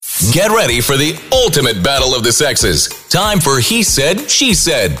Get ready for the ultimate battle of the sexes. Time for He Said, She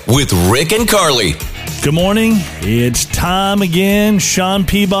Said with Rick and Carly. Good morning. It's time again. Sean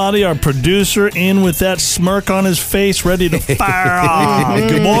Peabody, our producer, in with that smirk on his face, ready to fire off.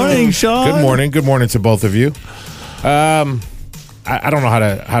 Good morning, Sean. Good morning. Good morning to both of you. I don't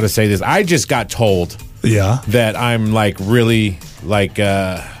know how to say this. I just got told that I'm like really like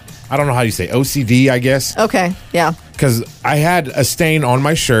I don't know how you say OCD, I guess. Okay, yeah. Because I had a stain on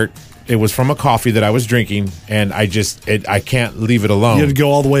my shirt. It was from a coffee that I was drinking, and I can't leave it alone. You had to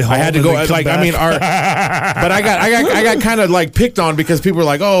go all the way home. I had to go but I got kind of like picked on because people were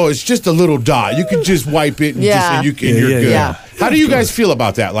like, "Oh, it's just a little dot. You can just wipe it and you're good." Yeah. How do you guys feel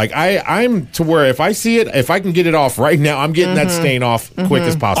about that? Like I'm to where if I see it, if I can get it off right now, I'm getting that stain off quick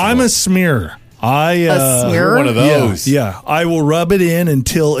as possible. I'm a smearer. A smear? One of those. Yeah. I will rub it in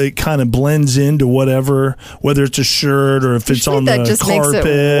until it kind of blends into whatever, whether it's a shirt or if it's on the that just carpet. makes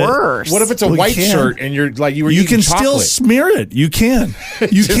it worse. What if it's a white shirt and you're like you can chocolate? still smear it. You can.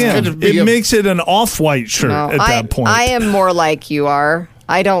 You can. It makes it an off-white shirt at that point. I am more like you are.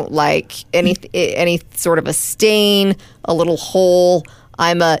 I don't like any sort of a stain, a little hole.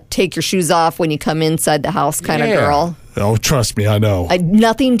 I'm a take your shoes off when you come inside the house kind of girl. Oh, trust me, I know.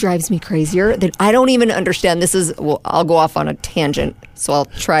 Nothing drives me crazier than I don't even understand. I'll go off on a tangent, so I'll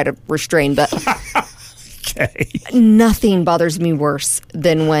try to restrain. But Okay. Nothing bothers me worse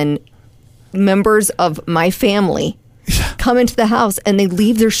than when members of my family come into the house and they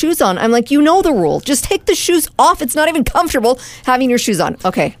leave their shoes on. I'm like, you know the rule. Just take the shoes off. It's not even comfortable having your shoes on.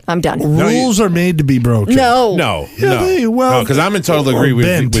 Okay, I'm done. Rules are made to be broken. No, because I'm in total agree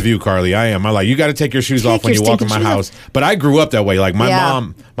with you, Carly. I am. I like you got to take your shoes off when you walk in my house. But I grew up that way. Like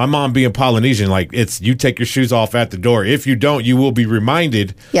my mom being Polynesian, like you take your shoes off at the door. If you don't, you will be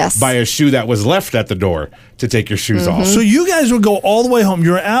reminded by a shoe that was left at the door to take your shoes off. So you guys would go all the way home.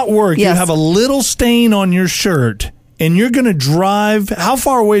 You're at work. You have a little stain on your shirt. And you're going to drive. How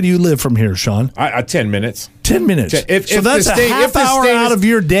far away do you live from here, Sean? 10 minutes. 10 minutes. So that's a half hour out of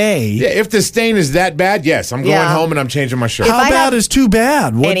your day. Yeah, if the stain is that bad, yes. I'm going home and I'm changing my shirt. How bad is too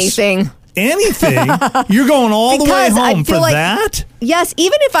bad? Anything. Anything? You're going all the way home for that? Yes,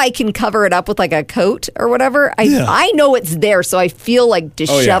 even if I can cover it up with like a coat or whatever, I know it's there, so I feel like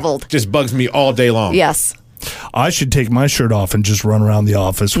disheveled. Just bugs me all day long. Yes. I should take my shirt off and just run around the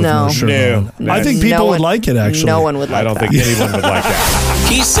office with no shirt on. No. I think people would like it, actually. No one would like that. I don't think anyone would like that.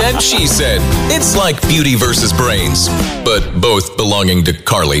 He Said, She Said. It's like beauty versus brains, but both belonging to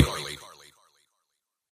Carly.